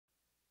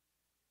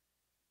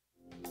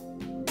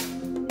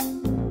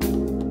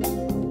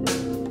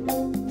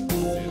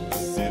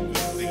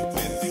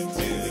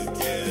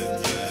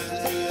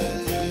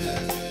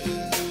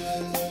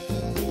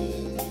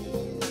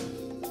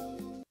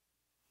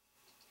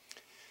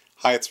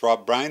Hi, it's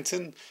Rob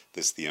Bryanton.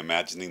 This is the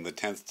Imagining the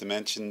 10th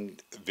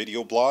Dimension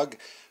video blog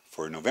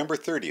for November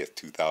 30th,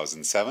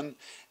 2007.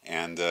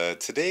 And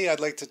today I'd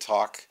like to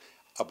talk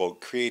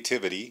about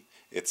creativity.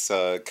 It's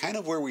kind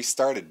of where we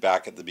started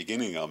back at the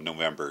beginning of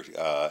November,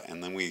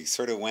 and then we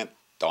sort of went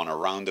on a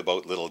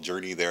roundabout little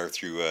journey there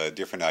through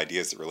different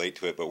ideas that relate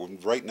to it. But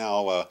right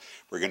now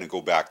we're going to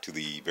go back to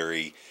the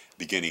very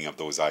beginning of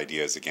those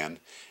ideas again.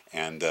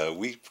 And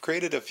we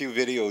created a few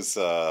videos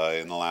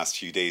in the last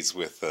few days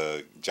with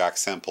Jack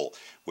Semple,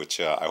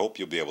 which I hope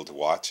you'll be able to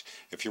watch.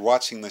 If you're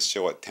watching this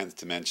show at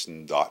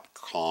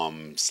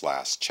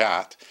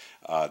 10thdimension.com/chat,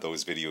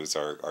 those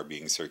videos are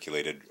being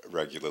circulated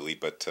regularly,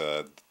 but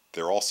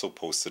they're also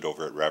posted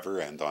over at Rever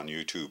and on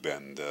YouTube,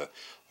 and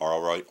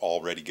are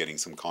already getting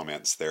some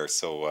comments there.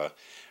 So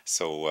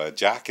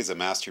Jack is a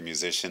master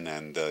musician,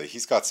 and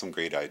he's got some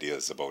great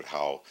ideas about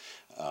how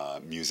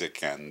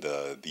music and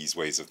these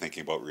ways of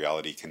thinking about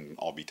reality can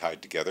all be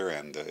tied together.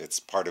 And it's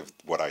part of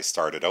what I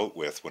started out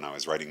with when I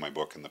was writing my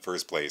book in the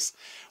first place,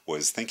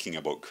 was thinking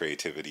about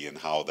creativity and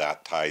how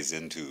that ties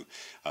into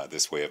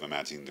this way of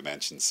imagining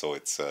dimensions. So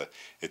it's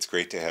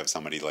great to have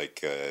somebody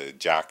like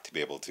Jack to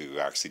be able to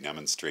actually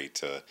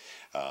demonstrate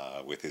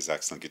with his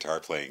excellent guitar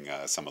playing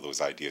some of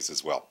those ideas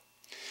as well.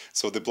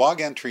 So the blog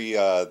entry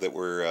that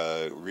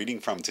we're reading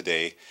from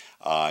today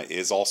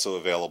is also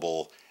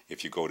available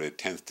if you go to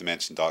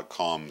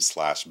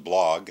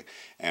 10thdimension.com/blog.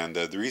 And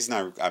the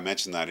reason I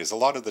mention that is a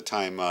lot of the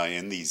time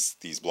in these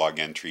blog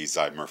entries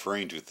I'm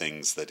referring to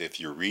things that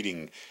if you're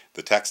reading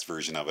the text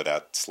version of it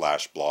at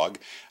 /blog,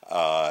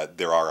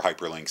 there are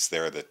hyperlinks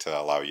there that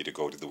allow you to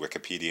go to the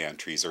Wikipedia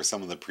entries or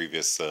some of the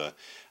previous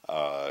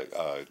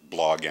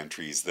blog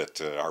entries that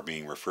are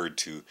being referred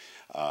to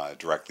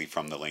directly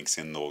from the links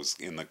in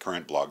the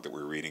current blog that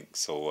we're reading.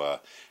 So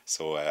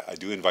I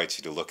do invite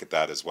you to look at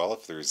that as well.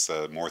 If there's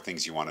more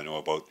things you want to know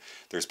about,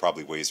 there's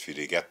probably ways for you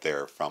to get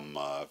there from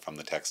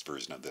the text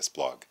version of this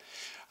blog.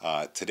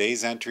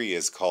 Today's entry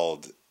is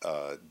called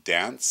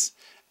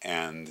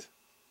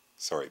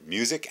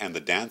Music and the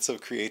Dance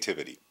of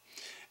Creativity.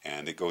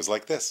 And it goes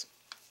like this.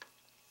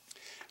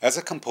 As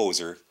a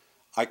composer,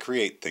 I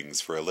create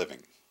things for a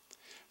living.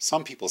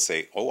 Some people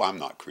say, "Oh, I'm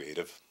not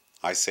creative."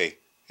 I say,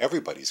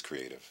 everybody's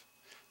creative.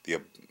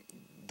 The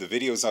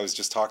videos I was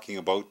just talking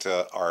about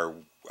are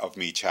of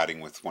me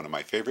chatting with one of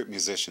my favorite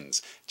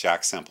musicians,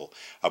 Jack Semple,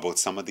 about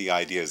some of the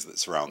ideas that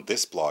surround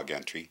this blog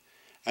entry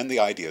and the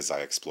ideas I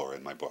explore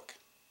in my book.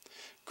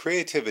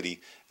 Creativity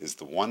is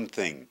the one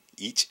thing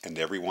each and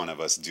every one of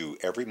us do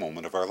every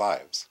moment of our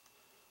lives.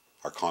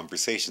 Our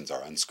conversations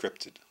are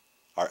unscripted,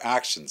 our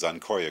actions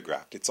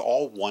unchoreographed. It's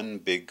all one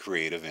big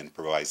creative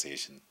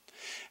improvisation.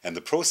 And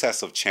the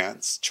process of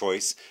chance,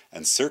 choice,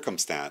 and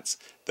circumstance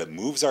that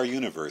moves our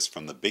universe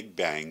from the Big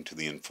Bang to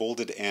the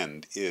unfolded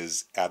end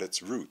is, at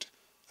its root,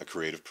 a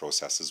creative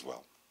process as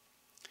well.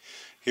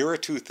 Here are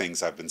two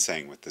things I've been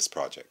saying with this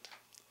project.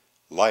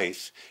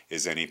 Life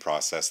is any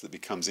process that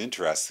becomes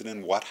interested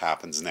in what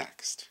happens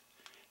next.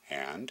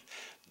 And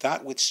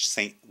that which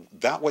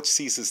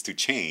ceases to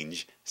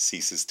change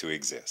ceases to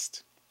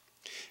exist.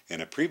 In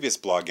a previous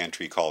blog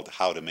entry called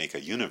How to Make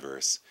a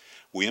Universe,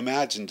 we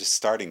imagined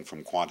starting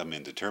from quantum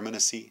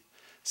indeterminacy,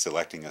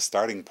 selecting a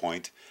starting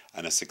point,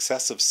 and a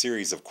successive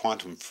series of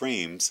quantum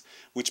frames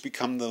which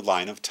become the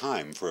line of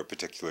time for a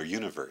particular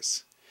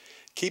universe.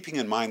 Keeping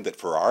in mind that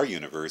for our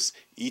universe,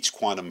 each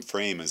quantum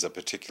frame is a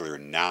particular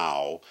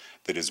now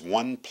that is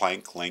one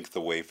Planck length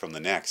away from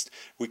the next,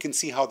 we can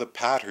see how the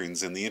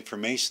patterns in the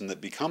information that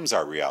becomes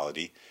our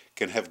reality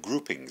can have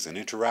groupings and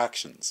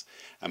interactions,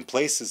 and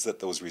places that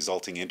those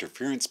resulting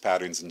interference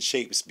patterns and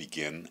shapes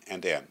begin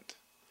and end.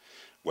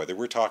 Whether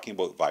we're talking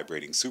about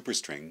vibrating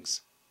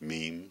superstrings,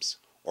 memes,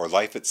 or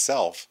life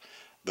itself,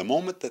 the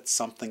moment that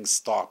something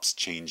stops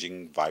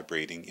changing,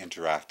 vibrating,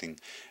 interacting,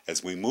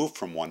 as we move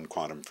from one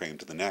quantum frame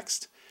to the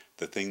next,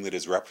 the thing that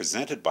is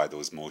represented by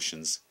those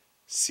motions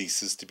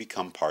ceases to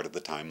become part of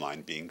the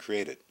timeline being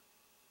created.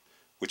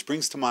 Which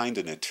brings to mind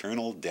an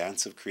eternal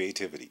dance of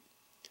creativity,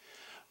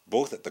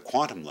 both at the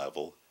quantum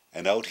level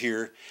and out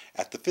here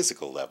at the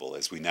physical level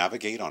as we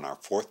navigate on our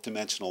fourth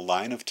dimensional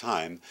line of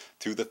time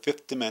through the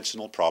fifth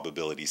dimensional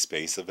probability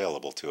space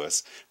available to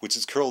us, which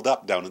is curled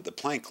up down at the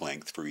Planck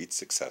length for each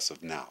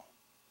successive now.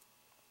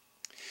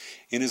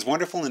 In his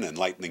wonderful and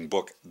enlightening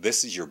book,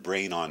 This Is Your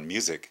Brain on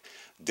Music,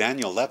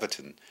 Daniel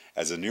Levitin,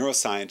 as a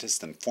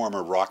neuroscientist and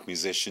former rock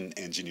musician,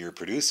 engineer,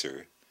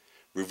 producer,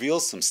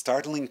 reveals some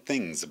startling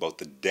things about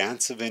the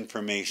dance of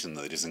information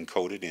that is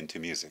encoded into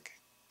music.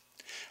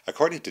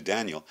 According to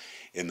Daniel,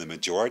 in the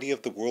majority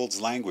of the world's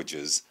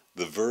languages,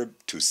 the verb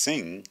to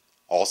sing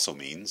also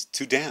means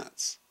to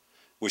dance,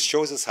 which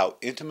shows us how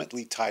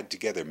intimately tied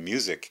together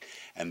music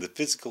and the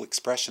physical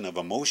expression of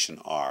emotion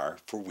are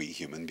for we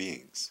human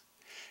beings.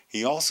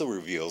 He also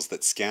reveals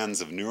that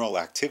scans of neural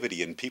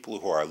activity in people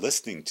who are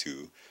listening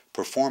to,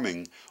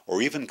 performing,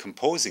 or even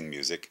composing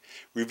music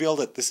reveal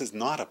that this is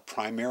not a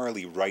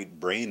primarily right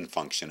brain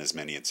function as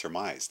many had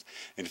surmised.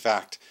 In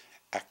fact,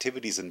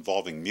 activities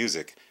involving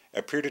music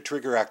appear to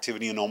trigger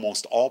activity in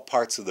almost all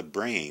parts of the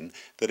brain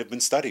that have been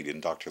studied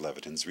in Dr.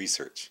 Levitin's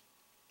research.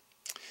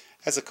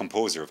 As a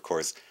composer, of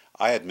course,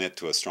 I admit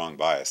to a strong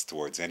bias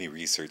towards any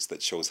research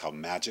that shows how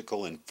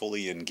magical and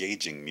fully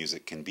engaging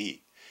music can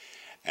be.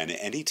 And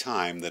any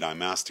time that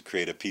I'm asked to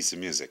create a piece of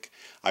music,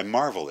 I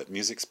marvel at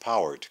music's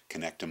power to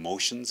connect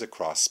emotions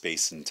across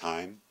space and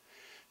time,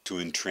 to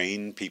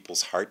entrain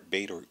people's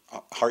heartbeat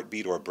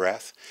or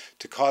breath,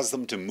 to cause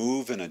them to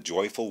move in a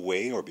joyful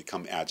way or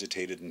become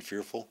agitated and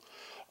fearful.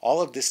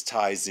 All of this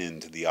ties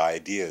into the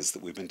ideas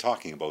that we've been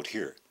talking about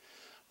here.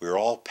 We're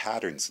all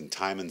patterns in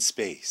time and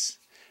space,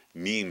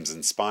 memes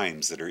and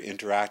spines that are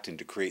interacting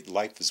to create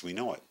life as we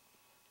know it.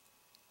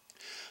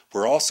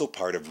 We're also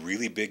part of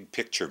really big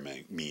picture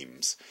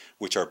memes,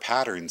 which are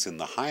patterns in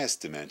the highest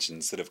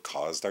dimensions that have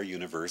caused our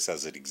universe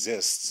as it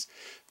exists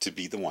to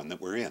be the one that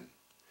we're in.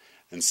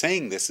 And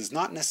saying this is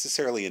not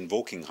necessarily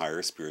invoking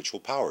higher spiritual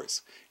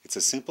powers. It's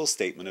a simple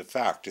statement of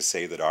fact to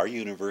say that our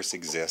universe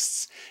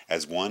exists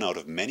as one out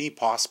of many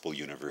possible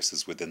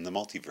universes within the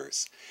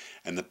multiverse.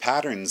 And the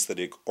patterns that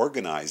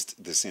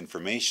organized this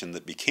information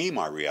that became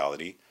our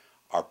reality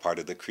are part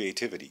of the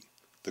creativity,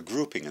 the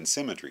grouping and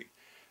symmetry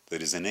that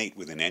is innate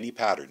within any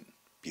pattern,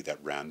 be that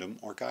random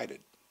or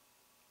guided.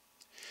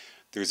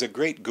 There's a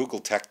great Google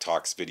Tech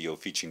Talks video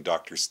featuring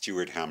Dr.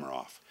 Stuart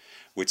Hameroff,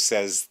 which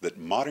says that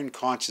modern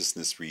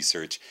consciousness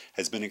research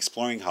has been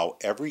exploring how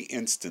every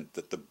instant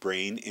that the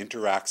brain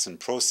interacts and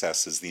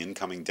processes the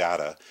incoming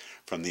data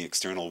from the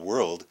external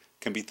world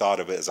can be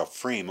thought of as a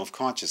frame of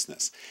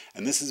consciousness,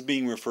 and this is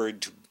being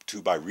referred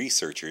to by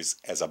researchers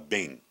as a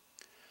bing.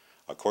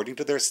 According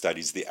to their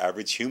studies, the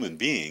average human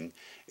being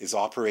is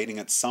operating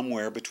at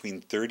somewhere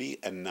between 30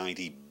 and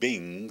 90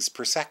 bings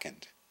per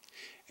second.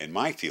 In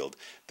my field,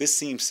 this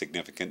seems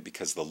significant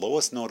because the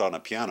lowest note on a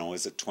piano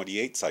is at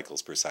 28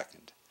 cycles per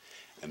second.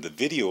 And the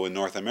video in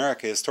North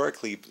America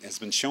historically has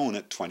been shown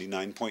at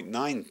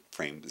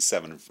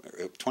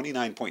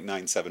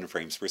 29.97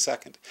 frames per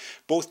second,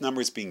 both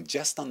numbers being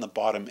just on the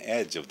bottom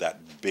edge of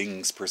that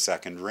bings per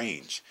second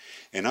range.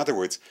 In other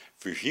words,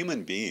 for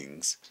human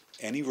beings,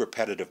 any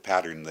repetitive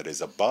pattern that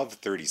is above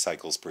 30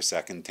 cycles per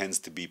second tends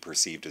to be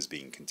perceived as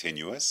being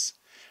continuous.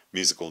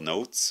 Musical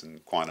notes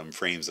and quantum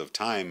frames of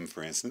time,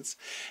 for instance,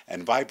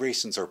 and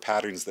vibrations or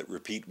patterns that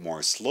repeat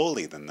more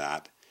slowly than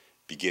that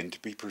begin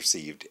to be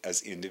perceived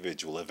as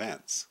individual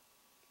events.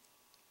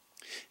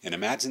 In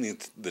imagining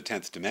the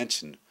 10th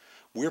dimension,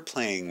 we're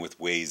playing with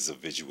ways of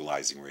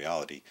visualizing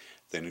reality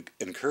that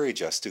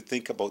encourage us to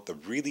think about the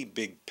really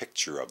big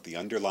picture of the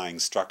underlying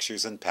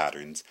structures and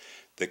patterns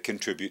that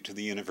contribute to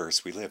the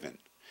universe we live in.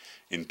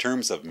 In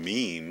terms of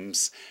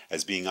memes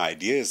as being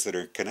ideas that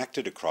are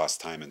connected across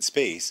time and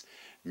space,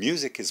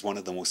 music is one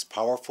of the most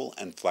powerful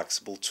and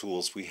flexible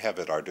tools we have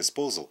at our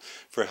disposal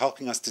for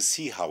helping us to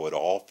see how it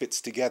all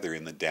fits together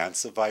in the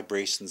dance of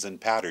vibrations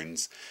and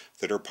patterns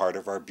that are part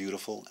of our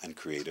beautiful and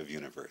creative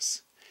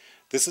universe.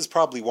 This is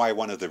probably why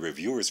one of the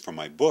reviewers for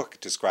my book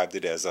described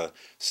it as a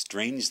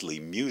strangely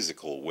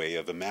musical way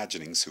of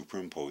imagining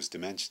superimposed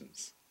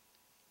dimensions.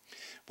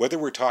 Whether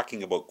we're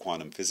talking about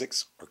quantum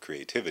physics or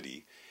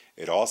creativity,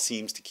 it all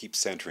seems to keep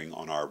centering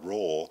on our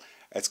role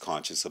as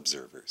conscious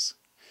observers.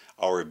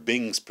 Our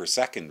bings per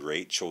second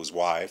rate shows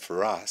why,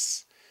 for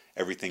us,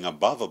 everything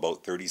above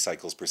about 30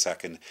 cycles per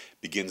second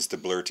begins to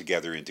blur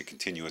together into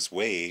continuous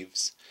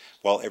waves,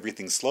 while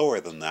everything slower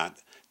than that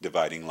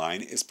dividing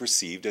line is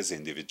perceived as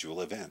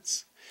individual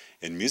events.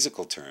 In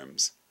musical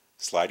terms,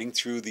 sliding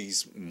through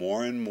these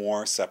more and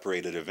more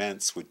separated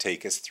events would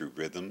take us through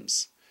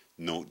rhythms,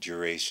 note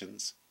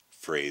durations,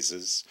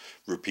 phrases,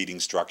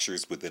 repeating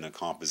structures within a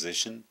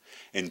composition,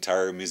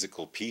 entire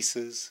musical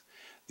pieces,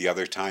 the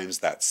other times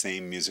that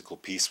same musical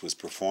piece was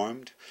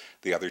performed,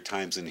 the other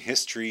times in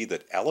history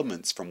that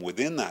elements from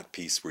within that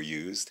piece were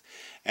used,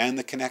 and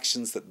the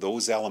connections that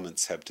those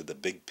elements have to the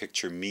big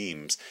picture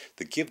memes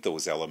that give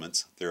those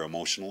elements their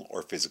emotional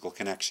or physical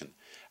connection,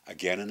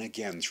 again and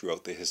again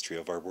throughout the history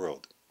of our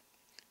world.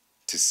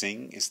 To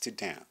sing is to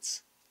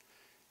dance.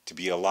 To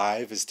be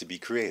alive is to be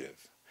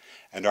creative.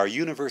 And our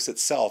universe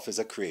itself is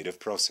a creative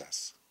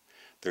process.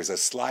 There's a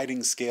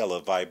sliding scale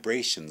of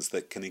vibrations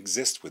that can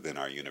exist within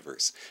our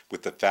universe,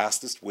 with the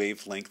fastest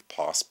wavelength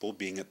possible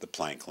being at the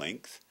Planck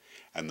length,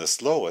 and the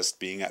slowest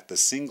being at the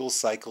single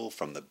cycle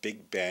from the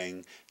Big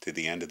Bang to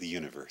the end of the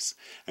universe,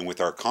 and with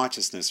our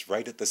consciousness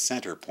right at the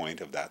center point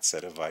of that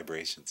set of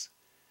vibrations.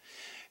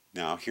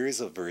 Now, here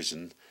is a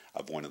version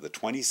of one of the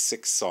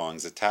 26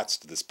 songs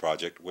attached to this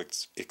project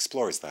which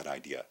explores that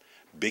idea,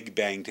 Big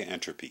Bang to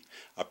Entropy.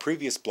 A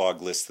previous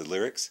blog lists the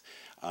lyrics.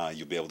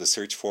 You'll be able to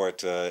search for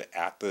it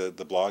at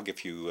the blog.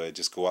 If you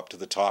just go up to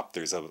the top,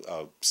 there's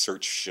a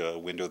search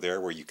window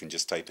there where you can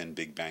just type in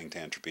Big Bang to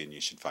Entropy and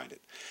you should find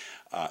it.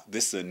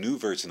 This is a new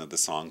version of the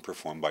song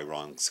performed by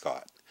Ron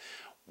Scott.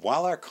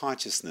 While our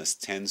consciousness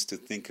tends to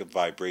think of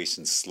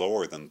vibrations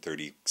slower than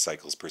 30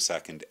 cycles per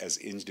second as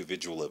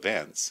individual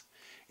events,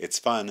 it's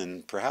fun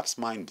and perhaps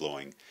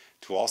mind-blowing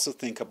to also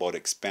think about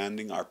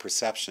expanding our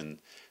perception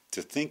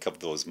to think of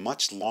those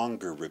much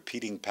longer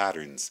repeating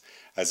patterns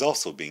as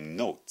also being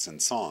notes and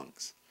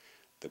songs.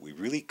 that we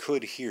really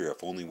could hear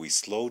if only we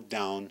slowed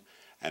down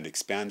and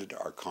expanded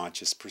our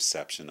conscious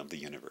perception of the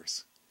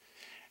universe.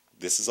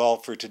 This is all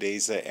for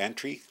today's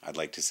entry. I'd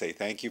like to say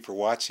thank you for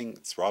watching.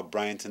 It's Rob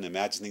Bryanton,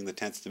 Imagining the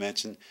 10th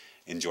Dimension.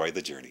 Enjoy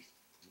the journey.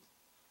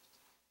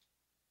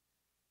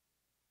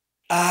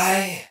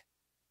 I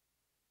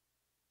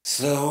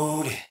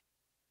slowed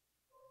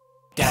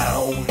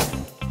down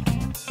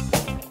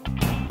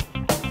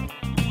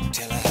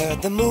till I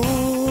heard the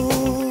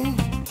moon.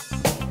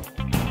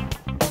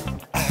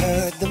 I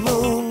heard the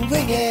moon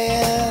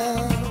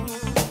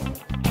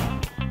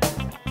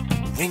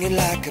ringing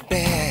like a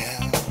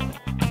bell.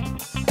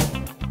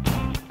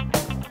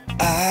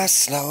 I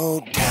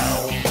slowed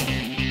down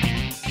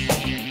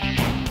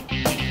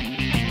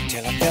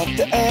till I felt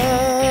the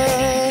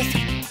earth.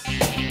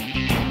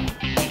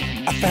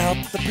 I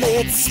felt the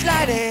blades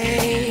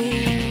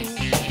sliding,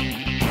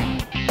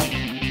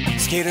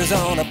 skaters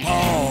on a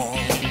pond.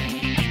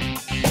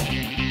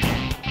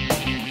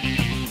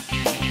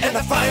 And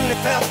I finally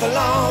felt the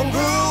long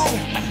groove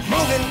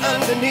moving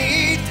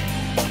underneath.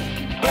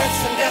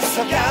 Births and deaths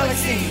of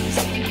galaxies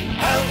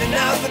pounding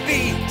out the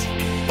beat.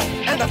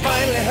 And I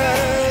finally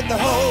heard the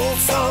whole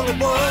song at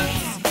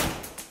once.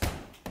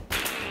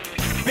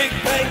 Big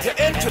bang to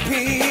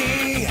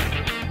entropy.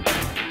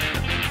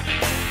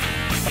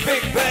 A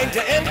big bang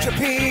to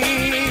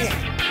entropy.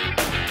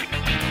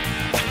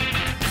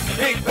 A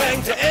big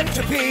bang to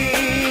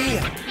entropy.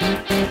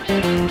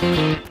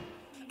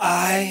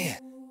 I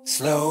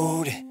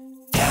slowed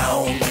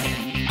down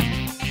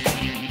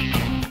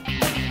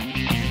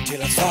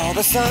till I saw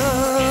the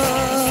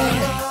sun.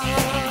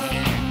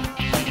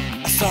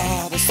 I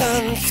saw the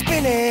sun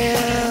spinning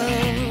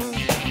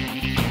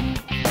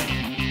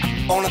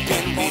on a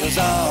pinwheel's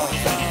arm.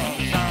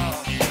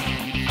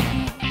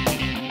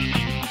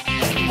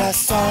 And I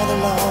saw the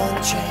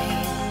long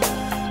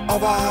chain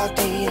of our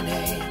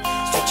DNA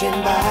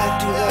stretching back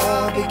to the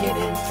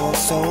beginning for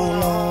so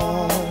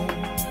long.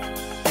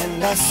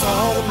 And I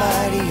saw the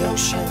mighty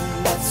ocean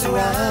that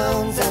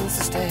surrounds and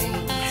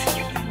sustains,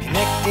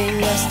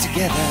 connecting us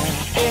together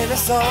in a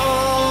song.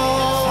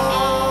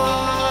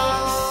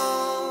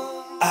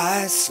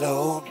 I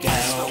slowed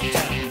down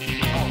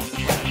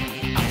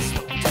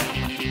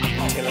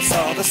till I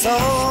saw the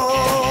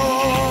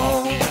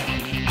song.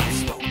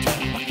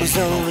 It was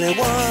only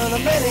one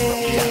of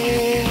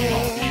many,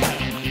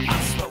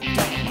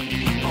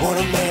 one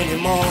of many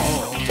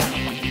more.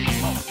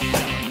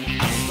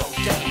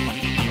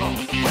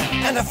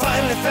 And I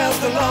finally felt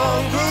the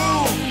long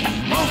groove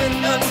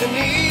moving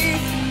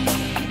underneath.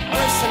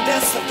 Births and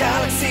deaths of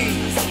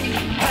galaxies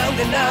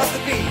pounding out the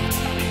beat.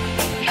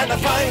 And I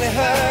finally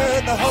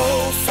heard the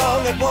whole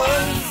song at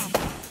once.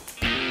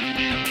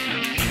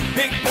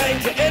 Big bang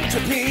to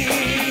entropy.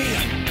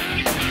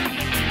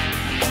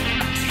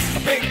 A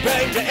big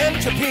bang to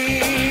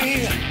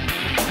entropy.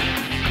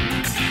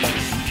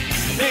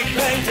 A big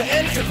bang to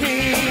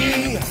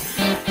entropy.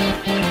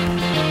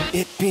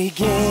 It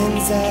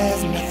begins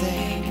as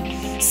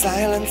nothing,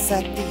 silence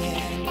at the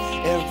end.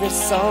 Every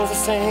song's the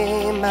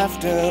same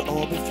after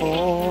or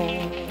before.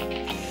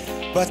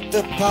 But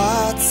the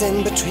parts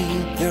in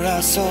between, there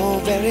are so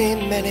very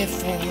many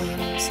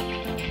forms,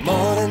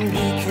 more than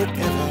we could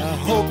ever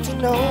hope to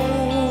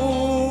know.